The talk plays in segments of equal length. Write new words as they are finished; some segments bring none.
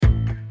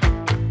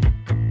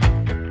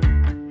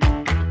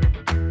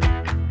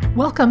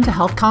Welcome to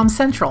Health Comm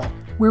Central,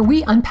 where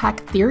we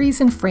unpack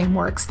theories and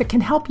frameworks that can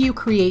help you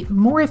create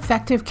more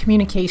effective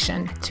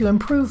communication to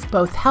improve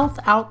both health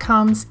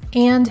outcomes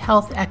and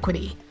health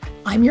equity.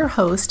 I'm your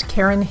host,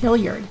 Karen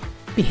Hilliard,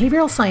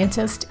 behavioral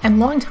scientist and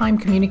longtime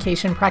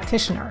communication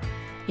practitioner.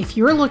 If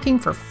you're looking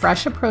for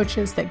fresh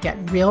approaches that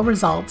get real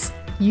results,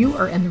 you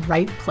are in the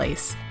right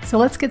place. So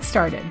let's get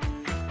started.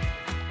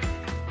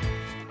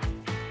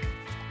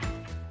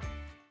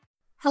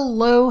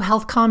 Hello,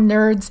 Health Comm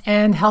nerds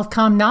and Health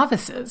Comm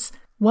novices.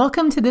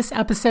 Welcome to this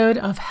episode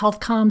of Health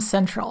Comm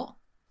Central.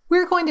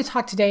 We're going to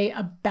talk today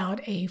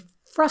about a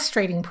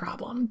frustrating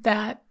problem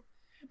that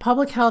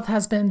public health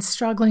has been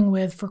struggling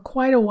with for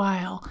quite a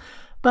while,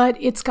 but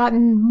it's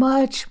gotten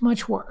much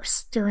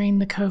worse during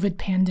the COVID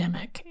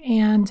pandemic.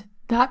 And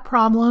that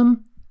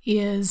problem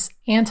is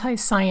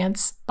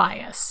anti-science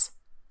bias.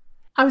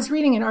 I was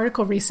reading an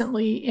article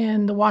recently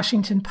in the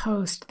Washington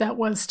Post that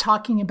was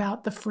talking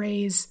about the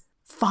phrase,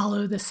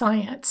 follow the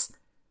science,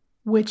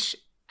 which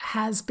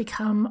has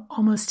become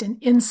almost an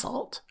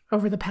insult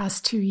over the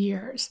past 2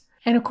 years.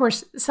 And of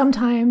course,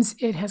 sometimes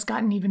it has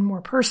gotten even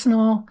more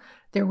personal.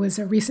 There was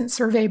a recent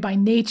survey by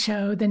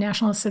NACCHO, the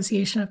National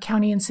Association of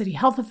County and City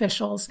Health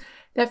Officials,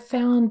 that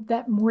found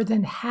that more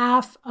than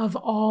half of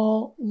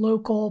all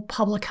local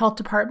public health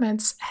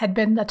departments had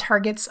been the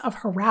targets of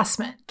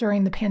harassment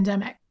during the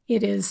pandemic.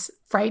 It is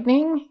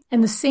frightening.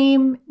 And the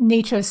same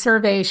NACCHO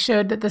survey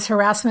showed that this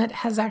harassment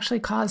has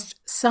actually caused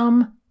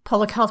some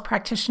public health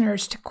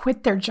practitioners to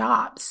quit their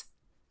jobs.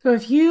 So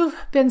if you've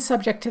been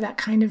subject to that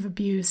kind of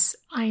abuse,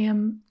 I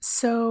am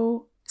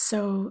so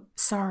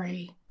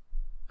sorry.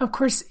 Of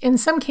course, in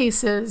some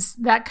cases,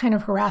 that kind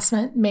of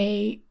harassment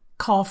may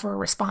call for a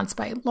response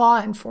by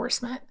law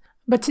enforcement.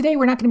 But today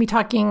we're not going to be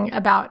talking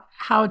about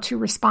how to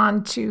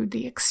respond to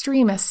the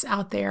extremists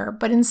out there,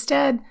 but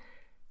instead,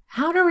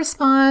 how to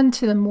respond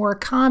to the more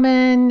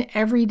common,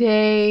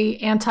 everyday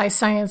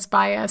anti-science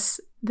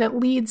bias that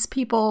leads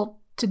people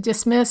to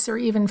dismiss or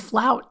even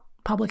flout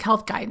public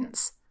health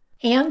guidance.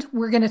 And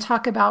we're going to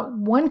talk about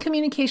one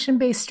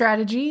communication-based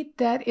strategy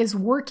that is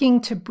working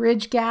to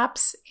bridge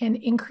gaps and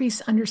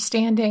increase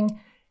understanding,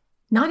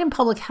 not in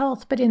public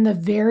health, but in the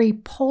very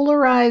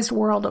polarized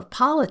world of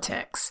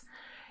politics,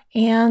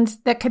 and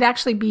that could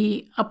actually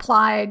be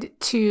applied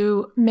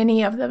to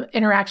many of the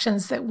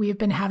interactions that we've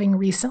been having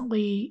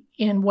recently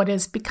in what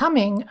is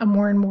becoming a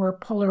more and more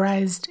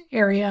polarized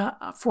area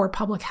for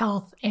public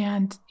health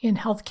and in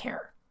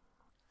healthcare.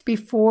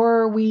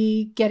 Before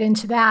we get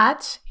into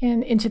that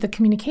and into the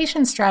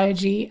communication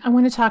strategy, I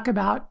want to talk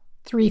about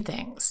three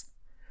things.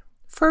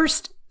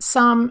 First,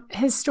 some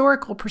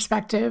historical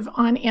perspective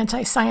on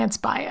anti-science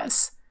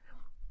bias.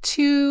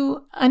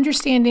 Two,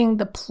 understanding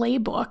the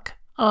playbook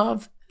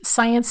of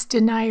science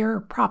denier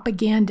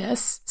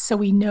propagandists so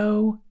we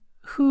know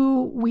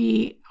who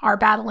we are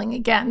battling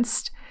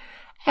against.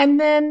 And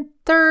then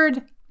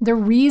third, the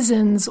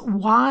reasons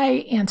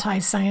why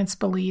anti-science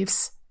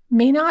beliefs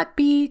may not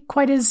be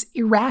quite as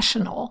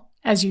irrational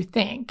as you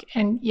think.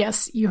 And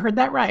yes, you heard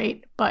that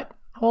right, but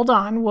hold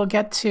on, we'll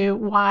get to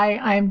why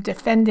I'm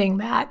defending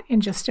that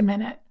in just a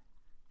minute.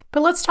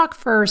 But let's talk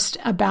first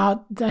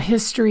about the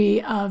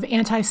history of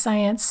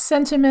anti-science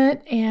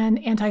sentiment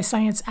and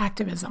anti-science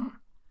activism.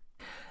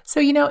 So,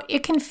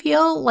 it can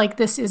feel like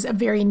this is a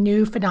very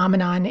new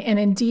phenomenon, and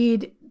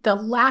indeed, the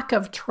lack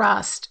of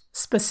trust,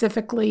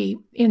 specifically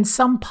in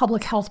some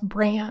public health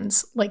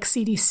brands like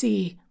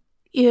CDC,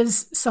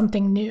 is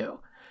something new.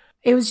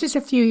 It was just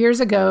a few years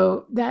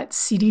ago that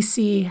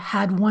CDC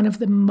had one of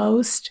the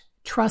most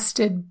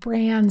trusted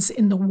brands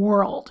in the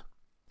world.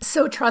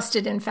 So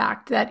trusted, in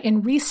fact, that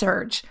in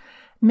research,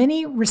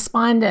 many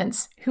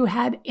respondents who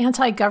had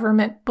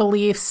anti-government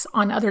beliefs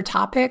on other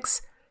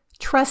topics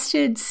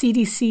trusted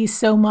CDC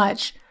so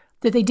much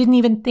that they didn't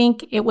even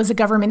think it was a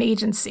government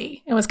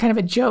agency. It was kind of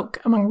a joke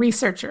among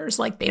researchers,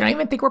 like they don't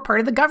even think we're part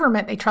of the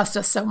government. They trust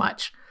us so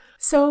much.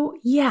 So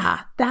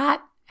yeah,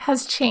 that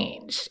has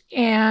changed.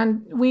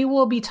 And we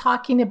will be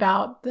talking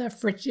about the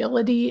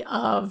fragility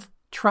of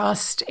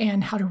trust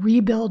and how to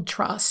rebuild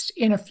trust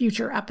in a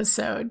future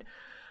episode.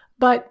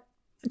 But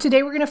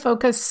today we're going to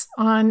focus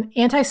on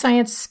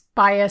anti-science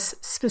bias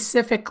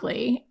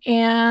specifically.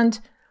 And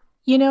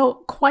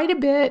quite a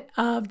bit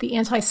of the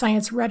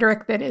anti-science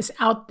rhetoric that is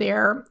out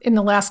there in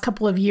the last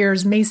couple of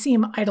years may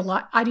seem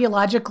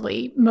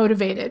ideologically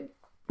motivated,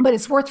 but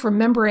it's worth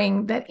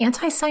remembering that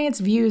anti-science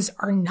views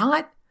are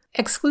not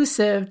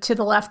exclusive to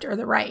the left or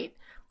the right.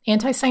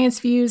 Anti-science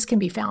views can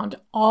be found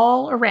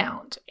all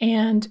around,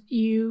 and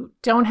you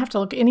don't have to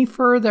look any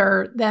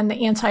further than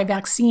the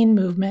anti-vaccine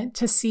movement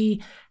to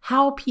see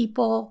how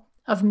people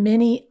of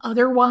many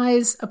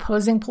otherwise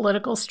opposing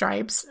political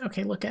stripes,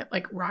 look at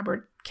like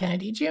Robert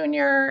Kennedy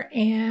Jr.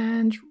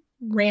 and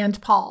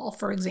Rand Paul,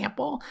 for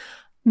example,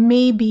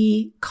 may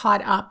be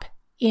caught up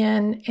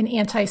in an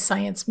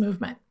anti-science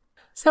movement.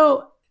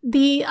 So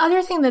the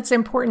other thing that's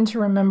important to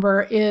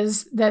remember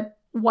is that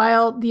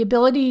while the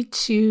ability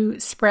to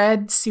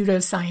spread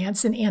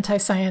pseudoscience and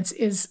anti-science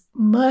is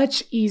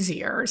much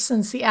easier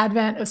since the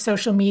advent of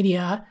social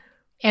media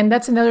And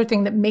that's another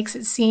thing that makes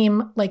it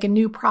seem like a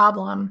new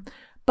problem.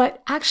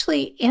 But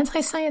actually,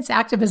 anti-science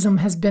activism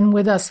has been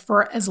with us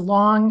for as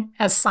long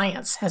as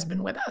science has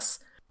been with us.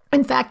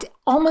 In fact,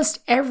 almost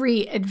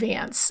every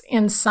advance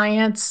in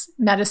science,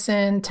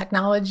 medicine,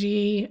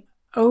 technology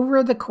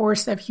over the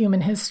course of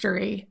human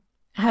history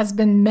has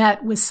been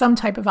met with some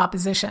type of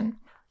opposition.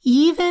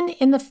 Even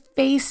in the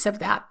face of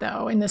that,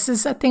 though, and this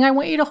is a thing I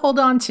want you to hold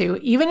on to,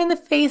 even in the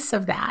face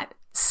of that,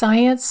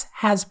 science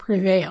has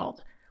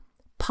prevailed.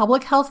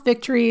 Public health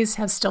victories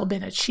have still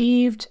been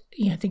achieved.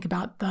 Think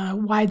about the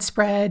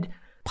widespread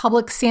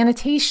public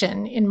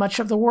sanitation in much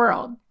of the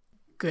world.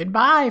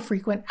 Goodbye,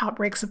 frequent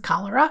outbreaks of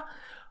cholera.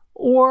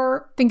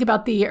 Or think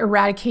about the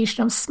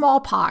eradication of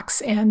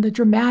smallpox and the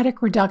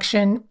dramatic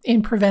reduction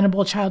in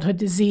preventable childhood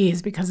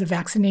disease because of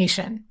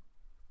vaccination.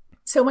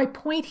 So my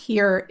point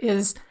here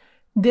is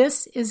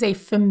this is a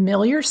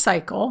familiar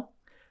cycle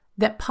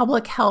that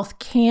public health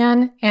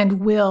can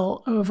and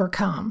will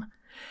overcome.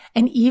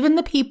 And even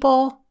the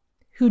people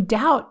who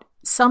doubt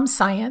some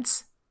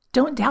science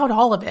don't doubt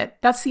all of it.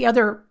 That's the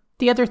other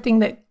thing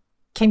that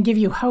can give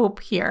you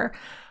hope here.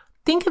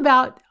 Think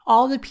about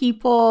all the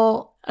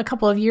people a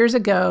couple of years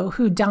ago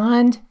who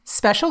donned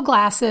special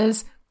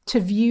glasses to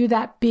view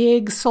that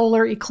big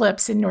solar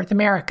eclipse in North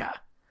America.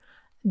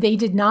 They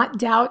did not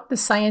doubt the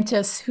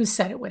scientists who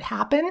said it would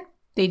happen.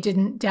 They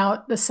didn't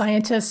doubt the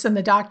scientists and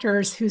the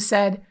doctors who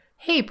said,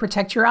 hey,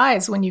 protect your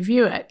eyes when you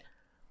view it.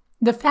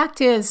 The fact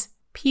is,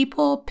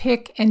 people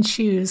pick and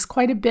choose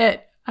quite a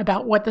bit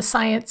about what the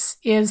science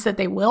is that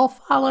they will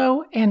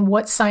follow and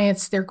what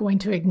science they're going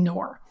to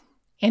ignore.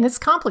 And it's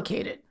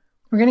complicated.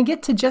 We're going to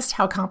get to just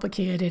how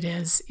complicated it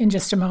is in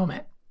just a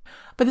moment.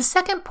 But the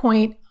second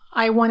point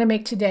I want to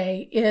make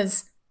today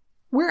is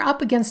we're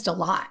up against a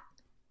lot.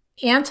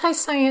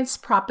 Anti-science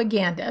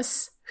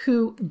propagandists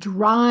who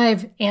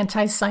drive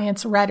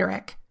anti-science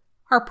rhetoric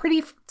are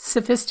pretty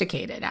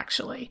sophisticated,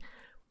 actually.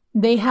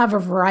 They have a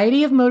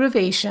variety of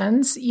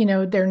motivations.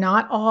 They're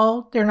not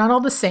all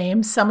the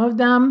same. Some of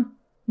them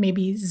may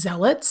be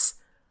zealots,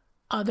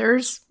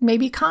 others may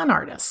be con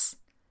artists.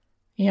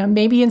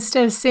 Maybe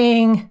instead of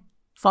saying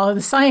follow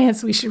the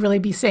science, we should really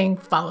be saying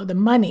follow the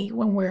money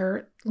when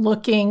we're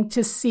looking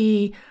to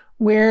see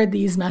where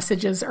these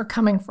messages are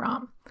coming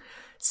from.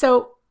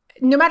 So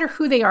no matter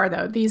who they are,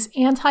 though, these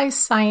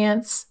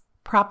anti-science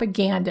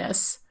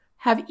propagandists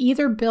have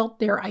either built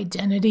their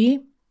identity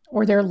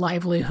or their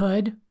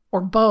livelihood, or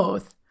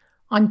both,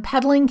 on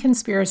peddling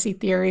conspiracy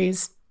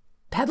theories,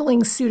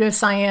 peddling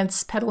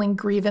pseudoscience, peddling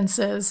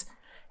grievances,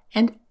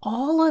 and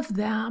all of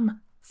them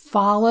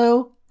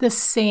follow the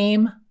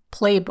same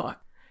playbook.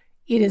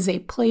 It is a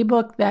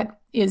playbook that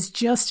is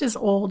just as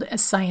old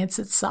as science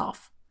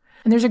itself.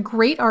 And there's a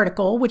great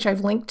article, which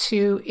I've linked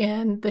to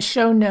in the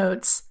show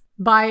notes,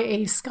 by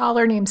a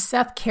scholar named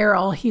Seth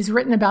Carroll. He's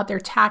written about their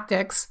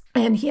tactics,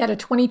 and he had a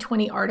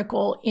 2020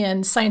 article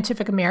in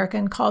Scientific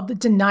American called The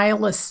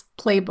Denialist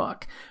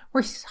Playbook,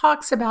 where he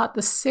talks about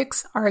the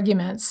 6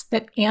 arguments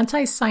that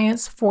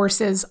anti-science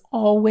forces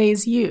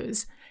always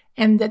use,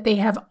 and that they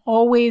have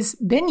always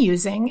been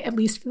using, at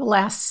least for the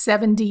last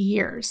 70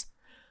 years.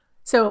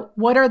 So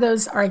what are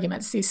those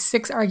arguments, these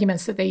 6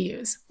 arguments that they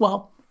use?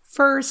 Well,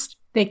 first,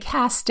 they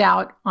cast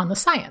doubt on the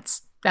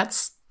science.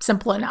 That's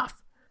simple enough.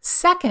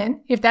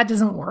 Second, if that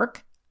doesn't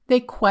work, they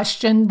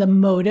question the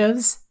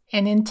motives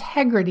and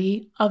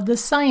integrity of the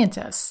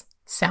scientists.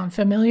 Sound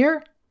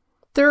familiar?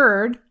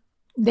 Third,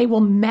 they will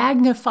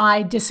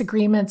magnify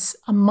disagreements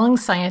among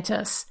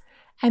scientists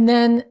and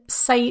then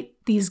cite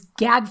these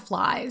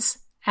gadflies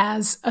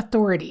as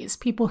authorities,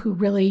 people who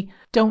really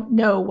don't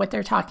know what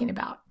they're talking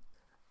about.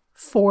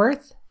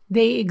 Fourth,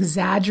 they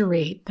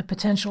exaggerate the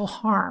potential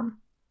harm.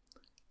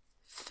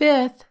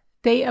 Fifth,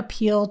 they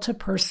appeal to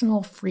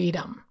personal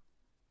freedom.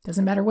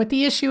 Doesn't matter what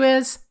the issue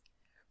is,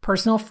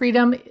 personal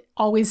freedom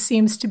always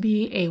seems to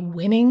be a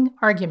winning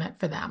argument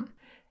for them.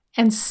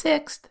 And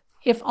sixth,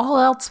 if all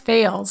else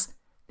fails,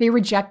 they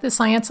reject the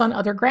science on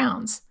other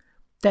grounds,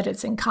 that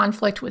it's in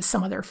conflict with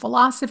some other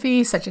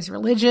philosophy, such as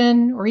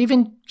religion, or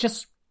even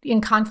just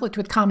in conflict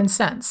with common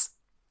sense.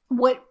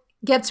 What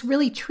gets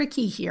really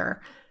tricky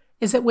here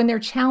is that when they're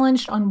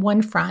challenged on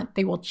one front,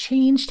 they will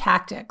change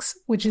tactics,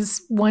 which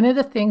is one of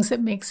the things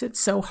that makes it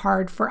so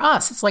hard for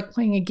us. It's like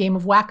playing a game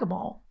of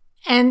whack-a-mole.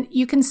 And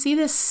you can see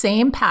this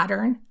same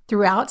pattern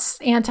throughout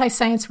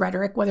anti-science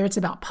rhetoric, whether it's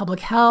about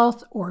public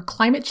health or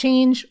climate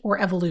change or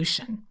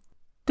evolution.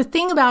 The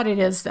thing about it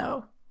is,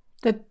 though,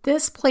 that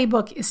this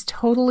playbook is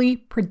totally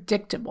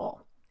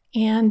predictable.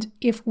 And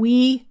if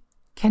we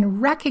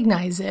can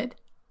recognize it,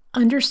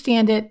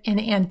 understand it,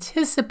 and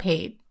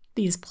anticipate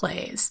these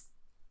plays,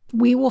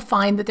 we will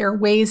find that there are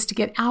ways to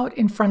get out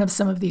in front of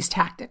some of these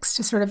tactics,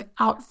 to sort of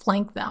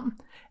outflank them.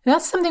 And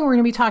that's something we're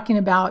going to be talking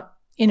about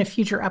in a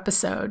future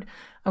episode.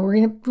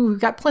 We've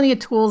got plenty of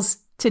tools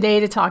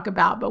today to talk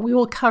about, but we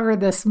will cover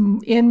this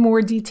in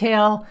more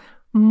detail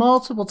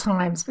multiple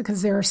times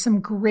because there are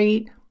some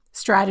great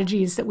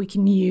strategies that we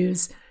can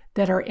use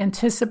that are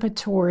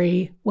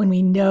anticipatory when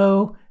we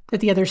know that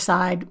the other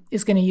side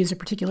is going to use a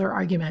particular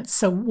argument.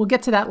 So we'll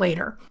get to that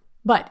later.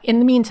 But in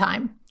the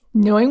meantime,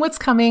 knowing what's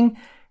coming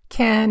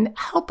can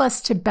help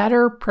us to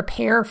better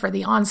prepare for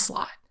the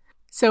onslaught.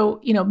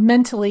 So,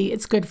 mentally,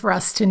 it's good for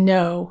us to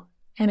know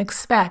and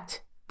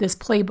expect this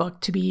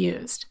playbook to be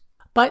used.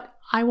 But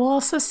I will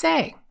also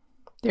say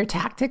their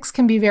tactics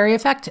can be very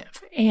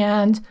effective.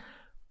 And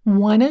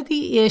one of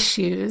the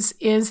issues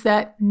is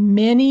that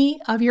many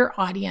of your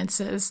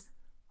audiences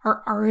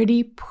are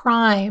already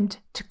primed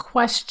to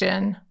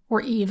question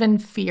or even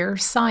fear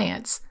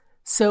science.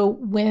 So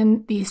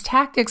when these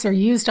tactics are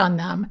used on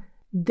them,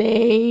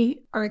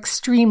 they are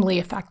extremely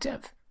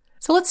effective.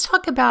 So let's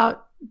talk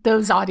about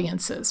those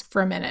audiences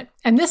for a minute.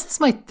 And this is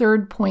my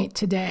third point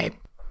today.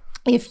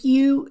 If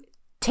you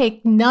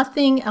take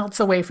nothing else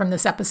away from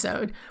this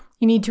episode,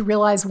 you need to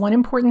realize one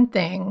important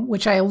thing,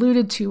 which I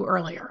alluded to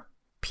earlier.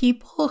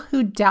 People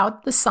who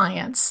doubt the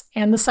science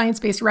and the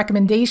science-based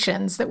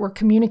recommendations that we're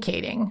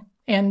communicating,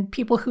 and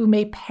people who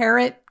may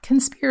parrot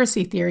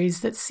conspiracy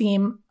theories that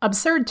seem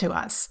absurd to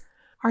us,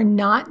 are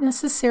not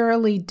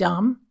necessarily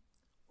dumb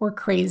or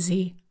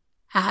crazy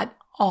at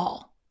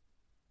all.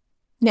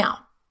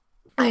 Now,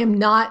 I am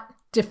not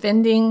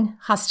defending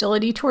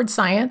hostility towards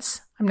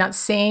science. I'm not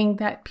saying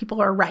that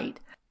people are right.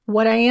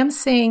 What I am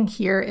saying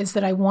here is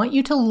that I want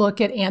you to look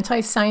at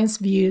anti-science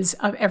views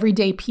of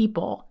everyday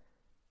people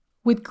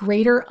with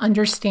greater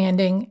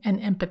understanding and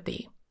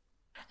empathy.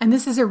 And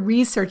this is a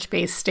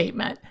research-based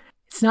statement.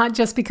 It's not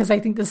just because I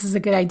think this is a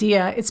good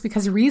idea. It's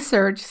because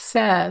research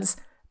says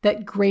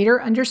that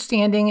greater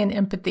understanding and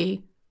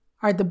empathy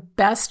are the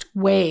best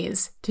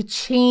ways to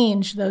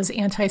change those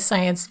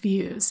anti-science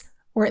views,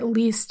 or at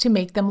least to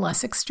make them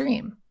less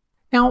extreme.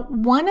 Now,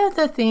 one of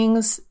the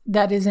things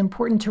that is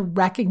important to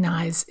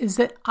recognize is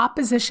that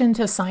opposition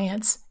to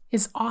science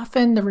is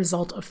often the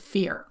result of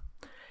fear.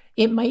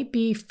 It might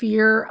be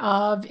fear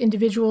of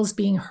individuals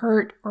being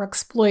hurt or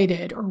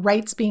exploited, or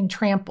rights being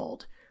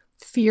trampled,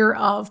 fear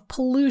of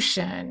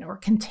pollution or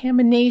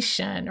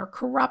contamination or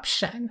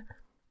corruption,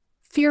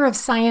 fear of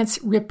science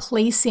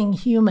replacing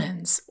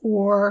humans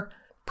or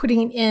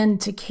putting an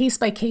end to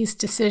case-by-case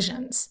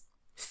decisions,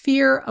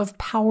 fear of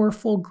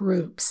powerful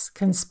groups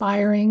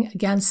conspiring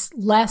against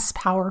less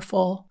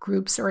powerful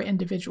groups or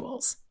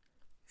individuals,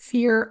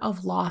 fear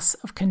of loss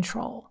of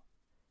control.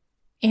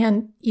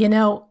 And,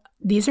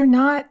 these are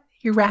not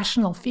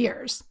irrational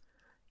fears.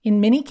 In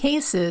many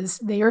cases,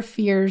 they are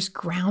fears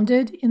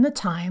grounded in the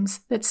times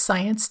that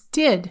science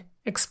did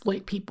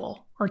exploit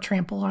people or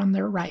trample on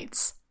their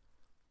rights.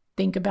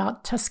 Think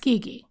about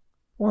Tuskegee.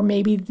 Or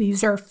maybe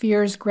these are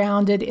fears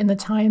grounded in the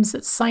times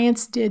that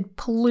science did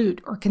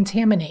pollute or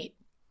contaminate.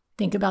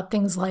 Think about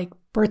things like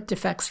birth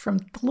defects from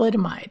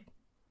thalidomide.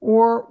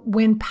 Or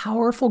when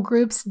powerful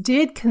groups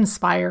did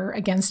conspire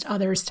against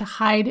others to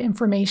hide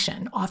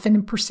information, often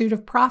in pursuit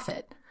of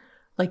profit,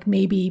 like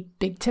maybe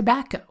big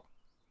tobacco.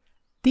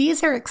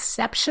 These are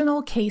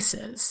exceptional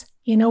cases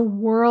in a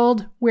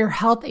world where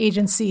health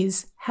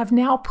agencies have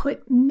now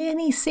put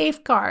many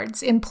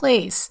safeguards in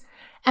place,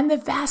 and the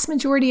vast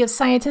majority of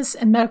scientists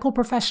and medical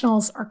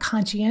professionals are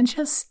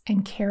conscientious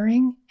and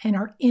caring and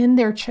are in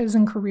their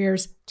chosen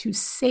careers to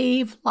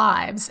save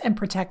lives and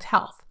protect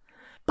health.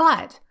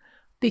 But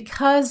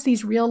because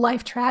these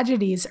real-life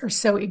tragedies are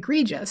so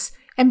egregious,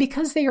 and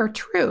because they are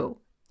true,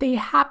 they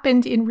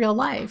happened in real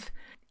life,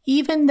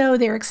 even though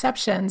they're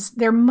exceptions,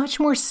 they're much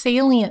more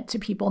salient to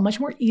people, much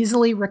more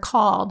easily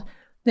recalled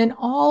than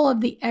all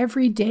of the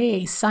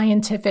everyday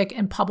scientific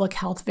and public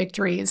health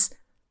victories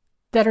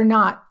that are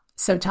not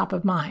so top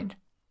of mind.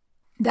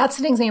 That's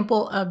an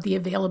example of the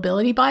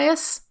availability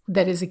bias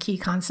that is a key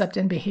concept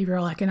in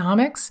behavioral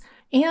economics,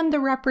 and the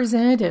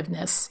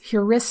representativeness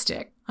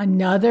heuristic,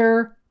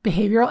 another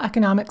behavioral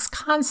economics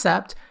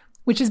concept,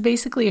 which is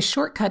basically a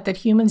shortcut that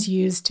humans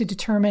use to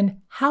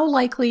determine how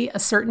likely a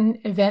certain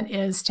event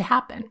is to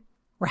happen,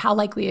 or how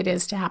likely it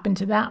is to happen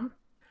to them.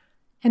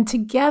 And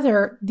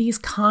together, these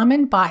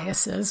common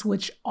biases,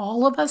 which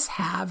all of us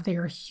have, they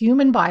are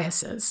human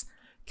biases,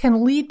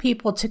 can lead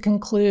people to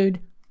conclude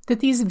that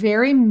these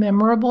very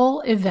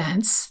memorable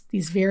events,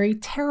 these very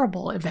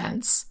terrible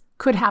events,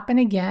 could happen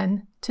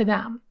again to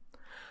them.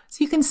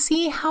 So you can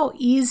see how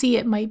easy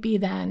it might be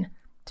then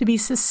to be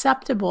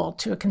susceptible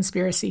to a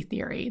conspiracy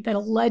theory that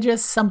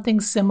alleges something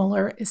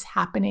similar is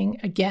happening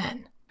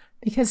again.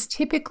 Because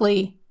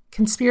typically,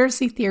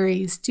 conspiracy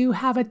theories do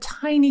have a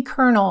tiny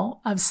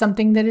kernel of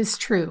something that is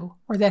true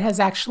or that has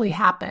actually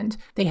happened.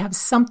 They have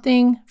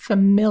something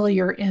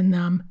familiar in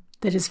them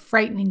that is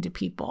frightening to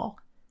people.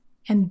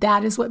 And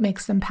that is what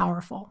makes them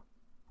powerful.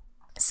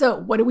 So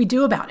what do we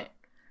do about it?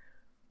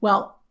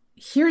 Well,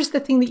 here's the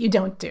thing that you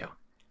don't do.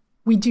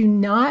 We do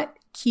not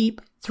keep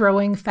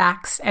throwing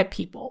facts at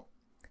people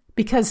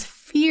because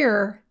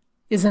fear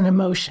is an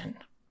emotion.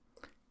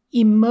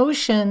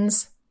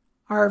 Emotions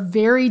are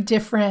very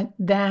different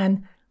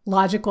than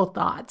logical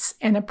thoughts,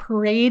 and a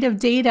parade of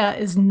data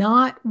is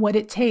not what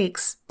it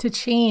takes to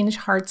change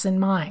hearts and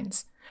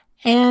minds.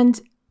 And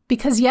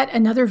because yet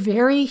another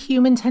very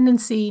human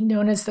tendency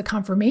known as the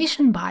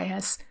confirmation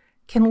bias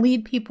can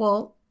lead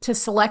people to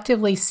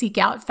selectively seek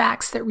out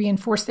facts that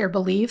reinforce their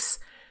beliefs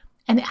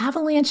An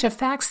avalanche of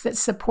facts that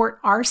support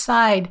our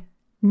side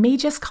may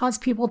just cause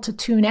people to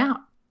tune out.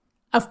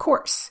 Of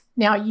course,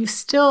 now you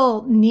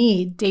still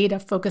need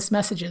data-focused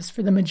messages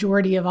for the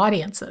majority of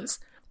audiences,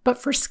 but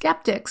for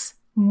skeptics,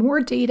 more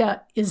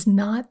data is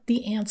not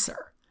the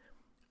answer.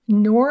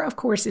 Nor, of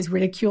course, is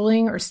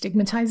ridiculing or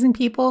stigmatizing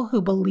people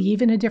who believe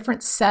in a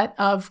different set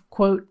of,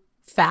 quote,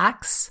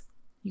 facts.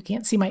 You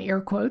can't see my air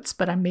quotes,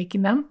 but I'm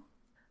making them.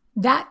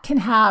 That can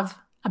have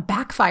a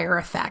backfire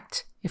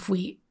effect if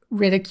we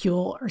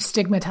ridicule or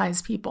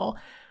stigmatize people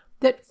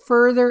that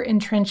further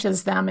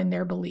entrenches them in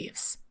their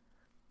beliefs.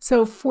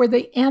 So for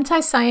the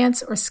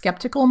anti-science or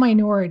skeptical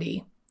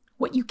minority,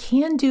 what you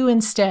can do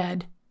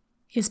instead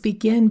is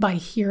begin by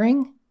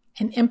hearing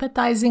and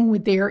empathizing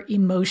with their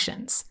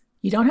emotions.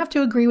 You don't have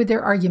to agree with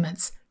their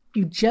arguments.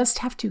 You just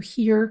have to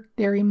hear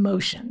their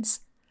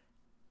emotions.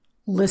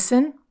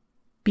 Listen,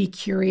 be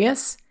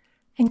curious,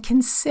 and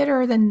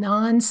consider the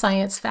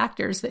non-science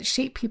factors that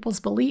shape people's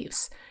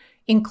beliefs,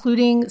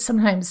 including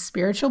sometimes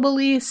spiritual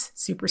beliefs,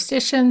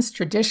 superstitions,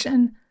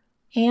 tradition,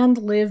 and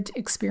lived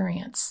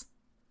experience.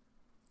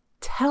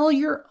 Tell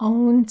your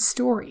own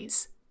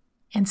stories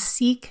and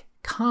seek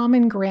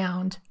common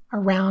ground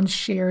around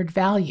shared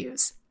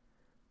values.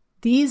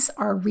 These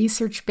are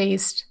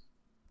research-based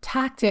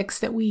tactics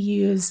that we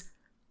use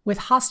with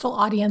hostile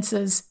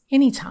audiences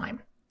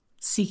anytime,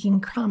 seeking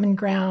common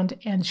ground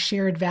and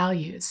shared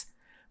values.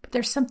 But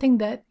there's something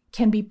that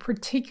can be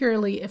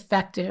particularly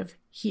effective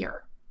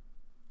here.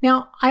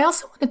 Now, I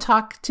also want to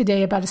talk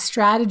today about a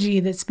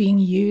strategy that's being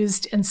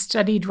used and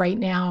studied right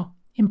now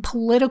in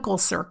political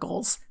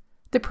circles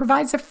that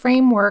provides a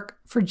framework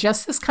for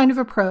just this kind of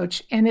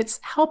approach, and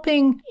it's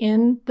helping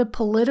in the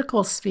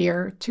political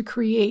sphere to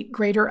create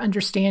greater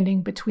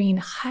understanding between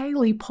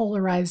highly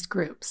polarized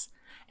groups.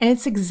 And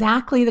it's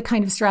exactly the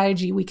kind of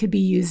strategy we could be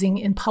using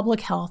in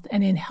public health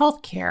and in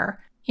healthcare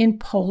in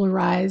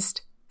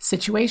polarized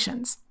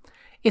situations.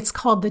 It's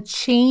called the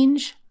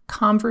change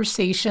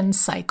conversation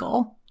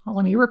cycle. Well,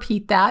 let me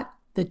repeat that,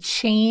 the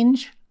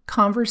change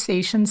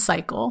conversation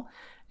cycle.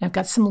 And I've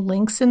got some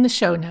links in the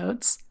show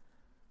notes.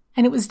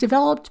 And it was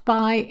developed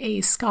by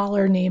a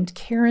scholar named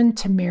Karen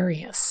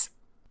Tamarius.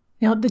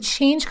 Now, the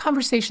change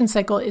conversation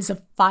cycle is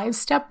a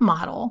 5-step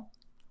model.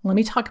 Let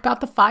me talk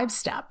about the 5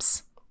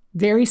 steps.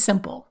 Very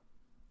simple.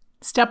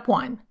 Step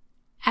 1,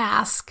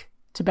 ask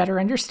to better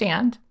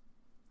understand.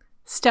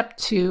 Step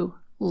 2,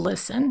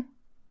 listen.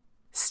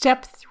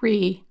 Step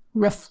 3,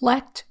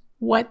 reflect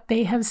what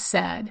they have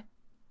said.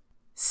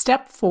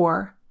 Step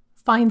 4,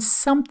 find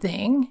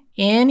something,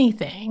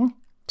 anything,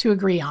 to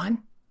agree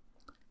on.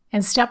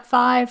 And step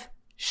 5,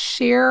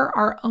 share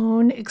our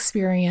own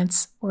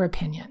experience or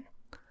opinion.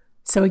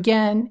 So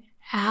again,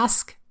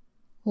 ask,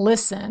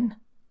 listen,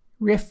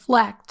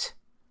 reflect,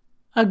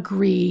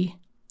 agree,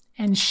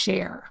 and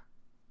share.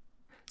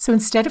 So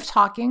instead of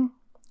talking,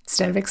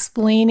 instead of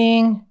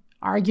explaining,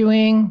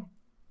 arguing,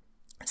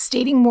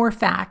 stating more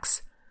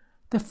facts,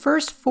 the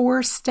first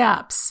 4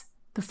 steps,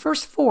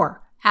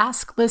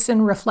 ask,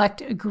 listen,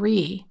 reflect,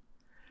 agree,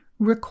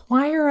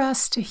 require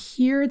us to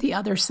hear the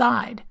other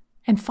side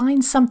and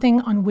find something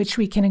on which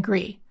we can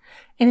agree.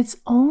 And it's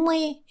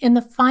only in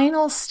the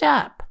final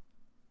step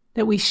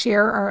that we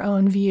share our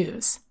own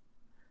views.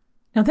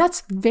 Now,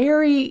 that's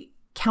very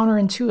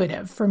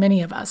counterintuitive for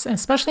many of us, and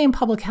especially in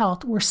public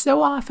health, where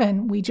so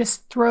often we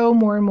just throw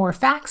more and more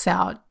facts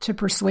out to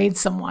persuade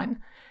someone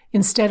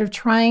instead of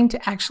trying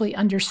to actually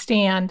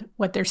understand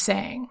what they're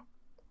saying.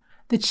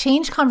 The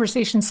change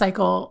conversation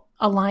cycle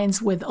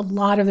aligns with a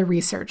lot of the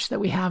research that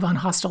we have on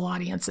hostile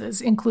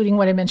audiences, including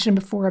what I mentioned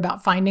before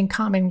about finding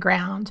common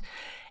ground,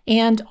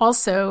 and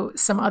also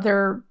some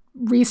other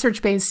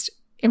research-based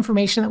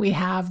information that we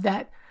have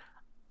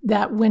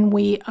that when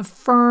we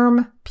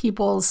affirm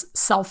people's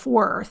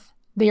self-worth,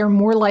 they are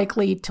more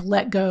likely to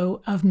let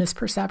go of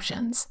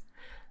misperceptions.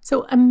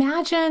 So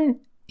imagine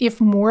if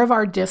more of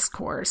our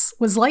discourse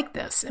was like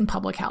this in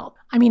public health.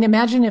 I mean,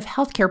 imagine if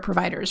healthcare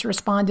providers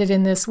responded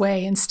in this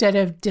way instead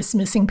of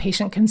dismissing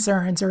patient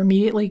concerns or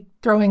immediately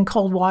throwing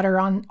cold water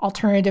on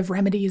alternative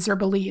remedies or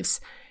beliefs,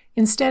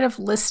 instead of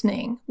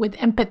listening with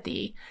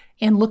empathy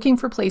and looking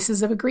for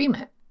places of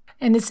agreement.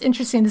 And it's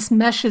interesting, this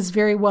meshes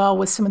very well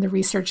with some of the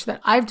research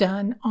that I've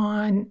done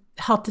on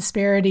health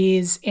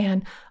disparities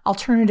and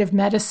alternative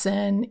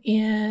medicine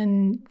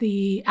in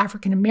the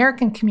African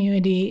American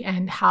community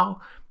and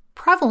how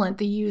prevalent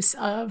the use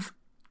of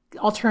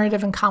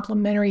alternative and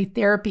complementary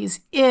therapies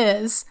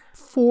is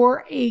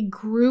for a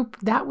group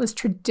that was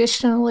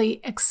traditionally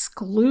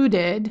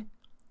excluded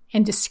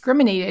and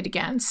discriminated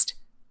against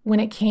when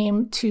it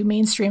came to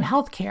mainstream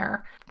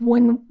healthcare.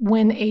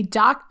 When a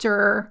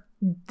doctor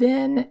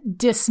then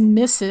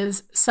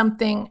dismisses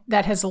something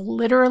that has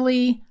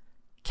literally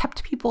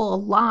kept people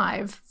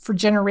alive for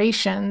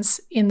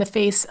generations in the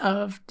face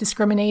of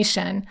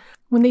discrimination,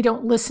 when they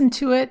don't listen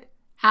to it,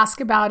 ask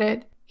about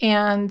it,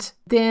 and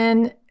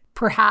then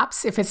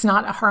perhaps, if it's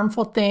not a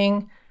harmful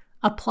thing,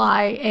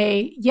 apply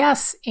a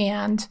yes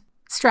and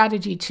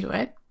strategy to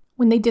it.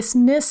 When they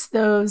dismiss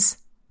those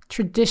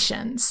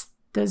traditions,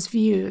 those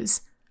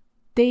views,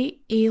 they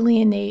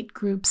alienate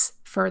groups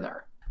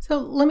further. So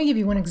let me give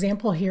you one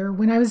example here.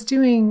 When I was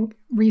doing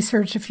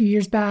research a few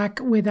years back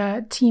with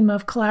a team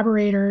of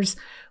collaborators,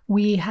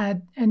 we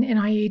had an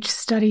NIH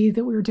study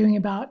that we were doing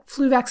about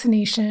flu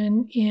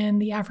vaccination in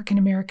the African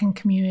American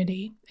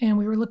community. And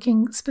we were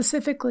looking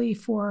specifically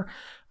for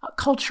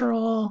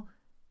cultural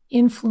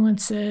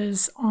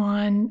influences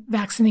on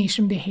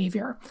vaccination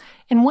behavior.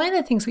 And one of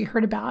the things we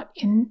heard about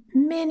in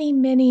many,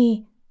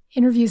 many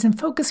interviews and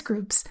focus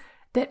groups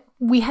that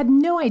we had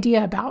no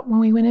idea about when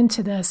we went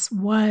into this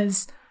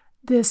was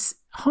this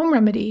home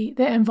remedy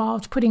that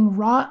involved putting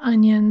raw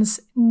onions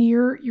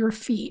near your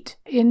feet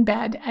in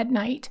bed at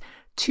night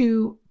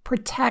to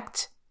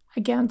protect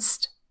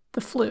against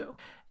the flu.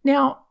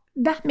 Now,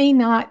 that may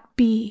not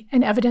be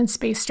an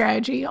evidence-based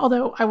strategy,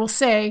 although I will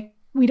say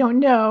we don't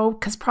know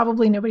because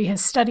probably nobody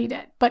has studied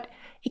it, but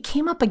it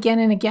came up again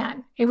and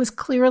again. It was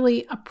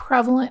clearly a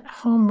prevalent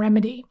home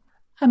remedy.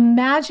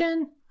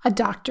 Imagine a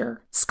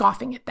doctor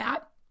scoffing at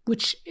that,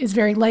 which is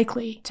very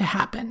likely to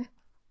happen.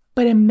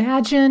 But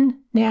imagine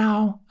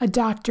now a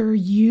doctor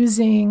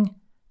using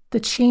the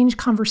change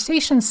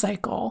conversation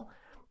cycle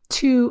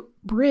to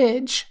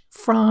bridge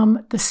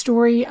from the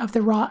story of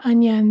the raw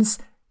onions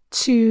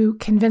to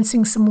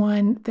convincing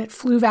someone that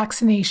flu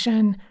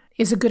vaccination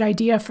is a good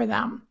idea for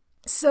them.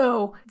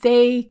 So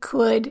they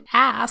could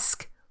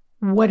ask,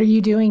 what are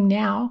you doing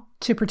now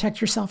to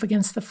protect yourself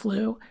against the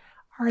flu?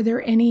 Are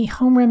there any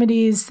home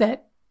remedies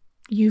that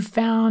you've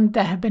found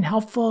that have been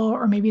helpful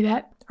or maybe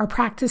that are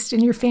practiced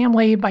in your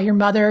family by your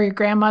mother, your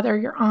grandmother,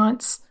 your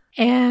aunts?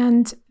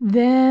 And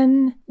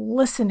then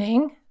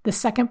listening, the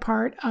second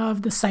part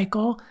of the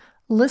cycle,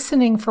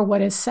 listening for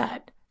what is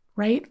said,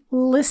 right?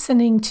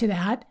 Listening to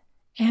that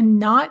and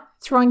not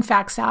throwing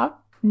facts out,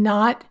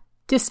 not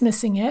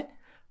dismissing it,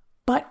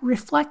 but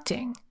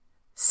reflecting,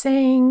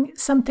 saying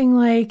something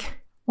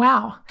like,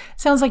 wow,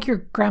 sounds like your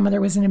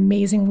grandmother was an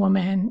amazing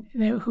woman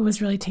who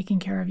was really taking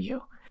care of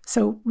you.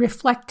 So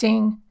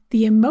reflecting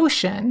the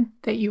emotion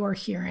that you are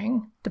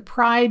hearing, the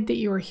pride that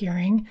you are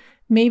hearing,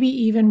 maybe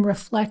even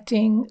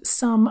reflecting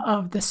some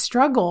of the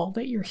struggle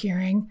that you're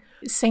hearing,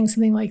 saying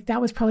something like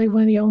that was probably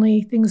one of the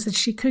only things that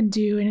she could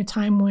do in a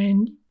time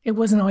when it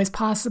wasn't always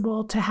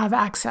possible to have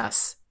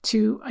access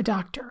to a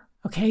doctor.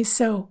 Okay,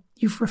 so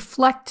you've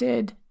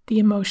reflected the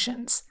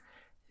emotions.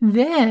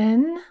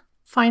 Then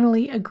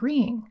finally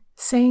agreeing,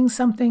 saying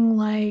something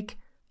like,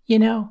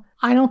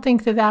 I don't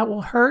think that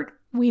will hurt.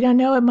 We don't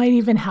know, it might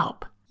even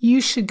help. You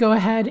should go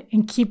ahead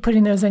and keep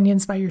putting those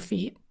onions by your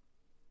feet.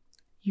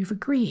 You've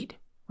agreed,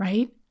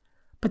 right?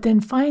 But then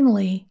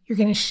finally, you're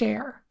going to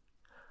share.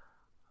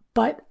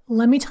 But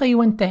let me tell you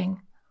one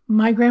thing.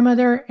 My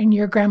grandmother and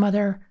your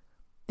grandmother,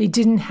 they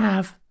didn't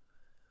have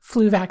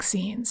flu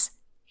vaccines.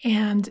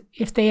 And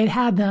if they had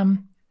had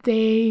them,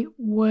 they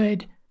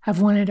would have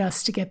wanted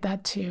us to get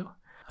that too.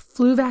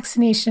 Flu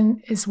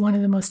vaccination is one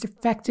of the most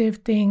effective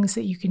things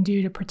that you can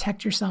do to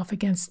protect yourself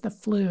against the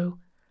flu.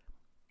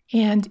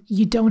 And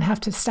you don't have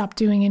to stop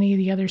doing any of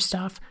the other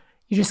stuff.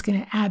 You're just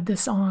going to add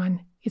this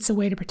on. It's a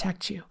way to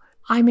protect you.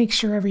 I make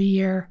sure every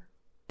year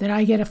that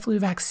I get a flu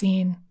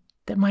vaccine,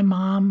 that my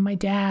mom, my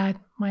dad,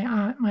 my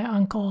aunt, my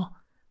uncle,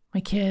 my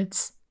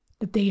kids,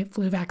 that they get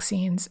flu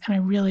vaccines. And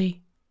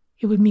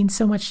it would mean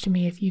so much to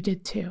me if you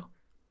did too.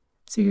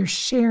 So you're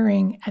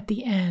sharing at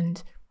the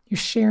end. You're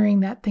sharing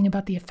that thing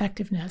about the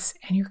effectiveness,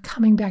 and you're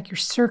coming back, you're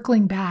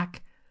circling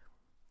back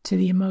to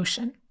the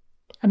emotion.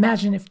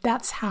 Imagine if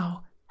that's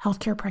how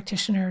healthcare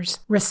practitioners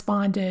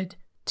responded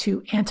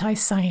to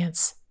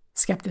anti-science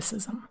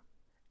skepticism.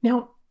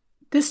 Now,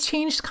 this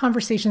changed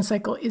conversation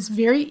cycle is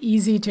very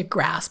easy to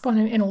grasp on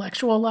an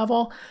intellectual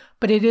level,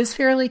 but it is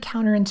fairly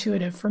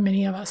counterintuitive for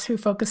many of us who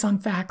focus on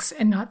facts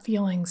and not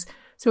feelings.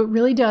 So it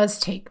really does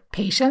take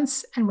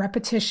patience and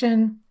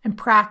repetition and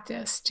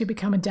practice to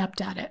become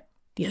adept at it.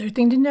 The other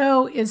thing to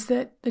know is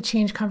that the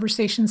change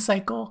conversation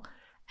cycle,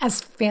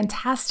 as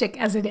fantastic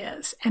as it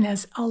is and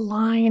as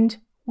aligned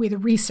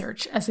with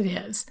research as it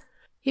is,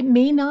 it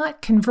may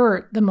not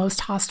convert the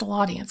most hostile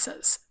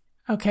audiences.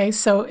 Okay,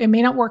 so it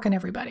may not work on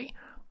everybody,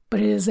 but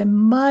it is a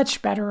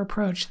much better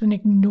approach than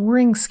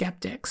ignoring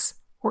skeptics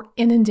or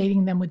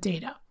inundating them with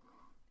data.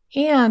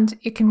 And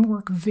it can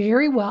work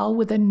very well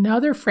with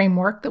another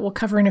framework that we'll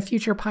cover in a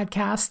future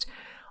podcast,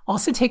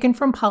 also taken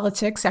from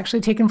politics,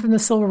 actually taken from the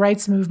civil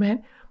rights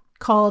movement,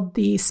 called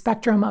the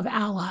Spectrum of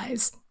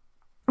Allies,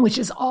 which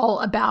is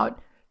all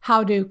about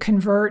how to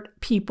convert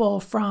people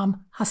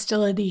from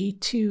hostility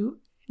to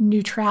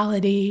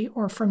neutrality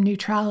or from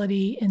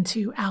neutrality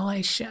into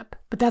allyship.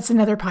 But that's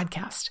another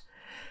podcast.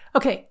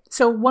 Okay,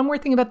 so one more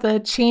thing about the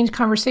change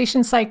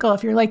conversation cycle.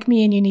 If you're like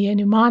me and you need a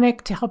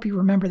mnemonic to help you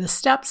remember the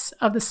steps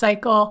of the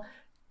cycle,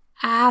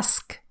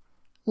 ask,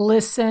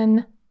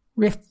 listen,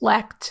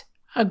 reflect,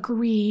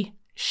 agree,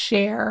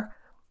 share.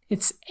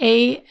 It's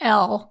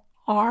ALRAS,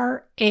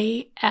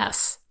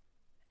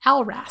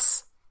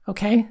 ALRAS.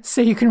 Okay,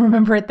 so you can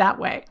remember it that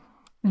way.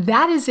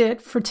 That is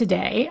it for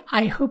today.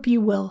 I hope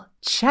you will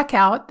check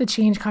out the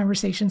Change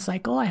Conversation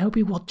Cycle. I hope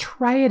you will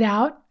try it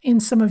out in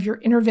some of your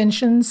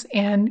interventions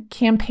and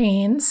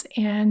campaigns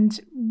and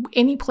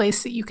any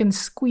place that you can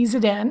squeeze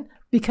it in,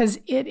 because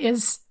it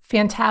is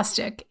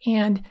fantastic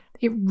and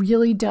it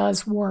really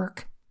does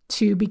work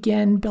to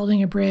begin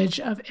building a bridge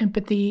of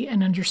empathy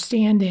and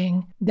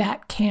understanding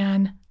that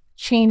can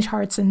change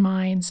hearts and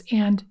minds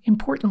and,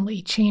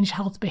 importantly, change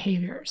health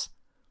behaviors.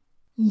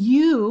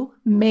 You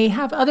may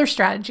have other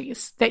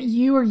strategies that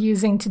you are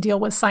using to deal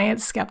with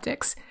science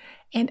skeptics,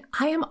 and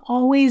I am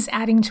always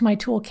adding to my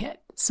toolkit.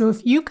 So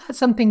if you've got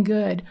something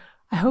good,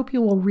 I hope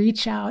you will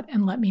reach out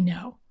and let me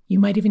know. You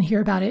might even hear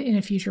about it in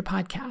a future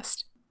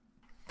podcast.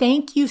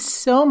 Thank you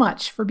so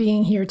much for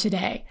being here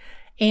today.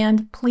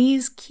 And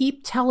please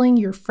keep telling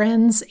your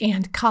friends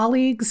and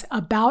colleagues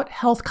about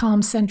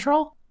HealthComm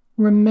Central.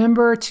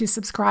 Remember to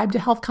subscribe to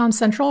HealthComm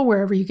Central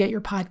wherever you get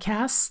your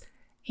podcasts,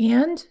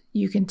 and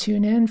you can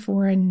tune in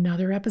for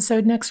another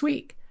episode next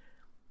week.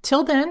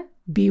 Till then,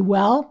 be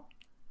well,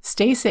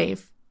 stay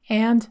safe,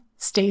 and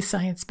stay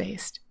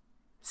science-based.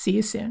 See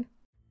you soon.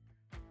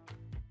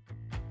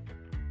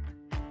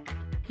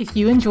 If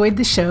you enjoyed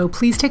the show,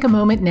 please take a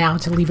moment now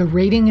to leave a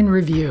rating and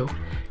review.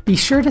 Be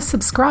sure to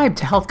subscribe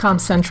to HealthComm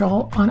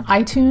Central on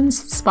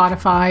iTunes,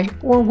 Spotify,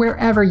 or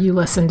wherever you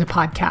listen to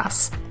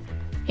podcasts.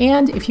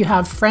 And if you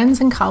have friends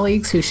and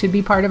colleagues who should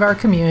be part of our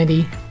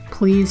community,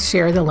 please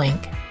share the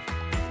link.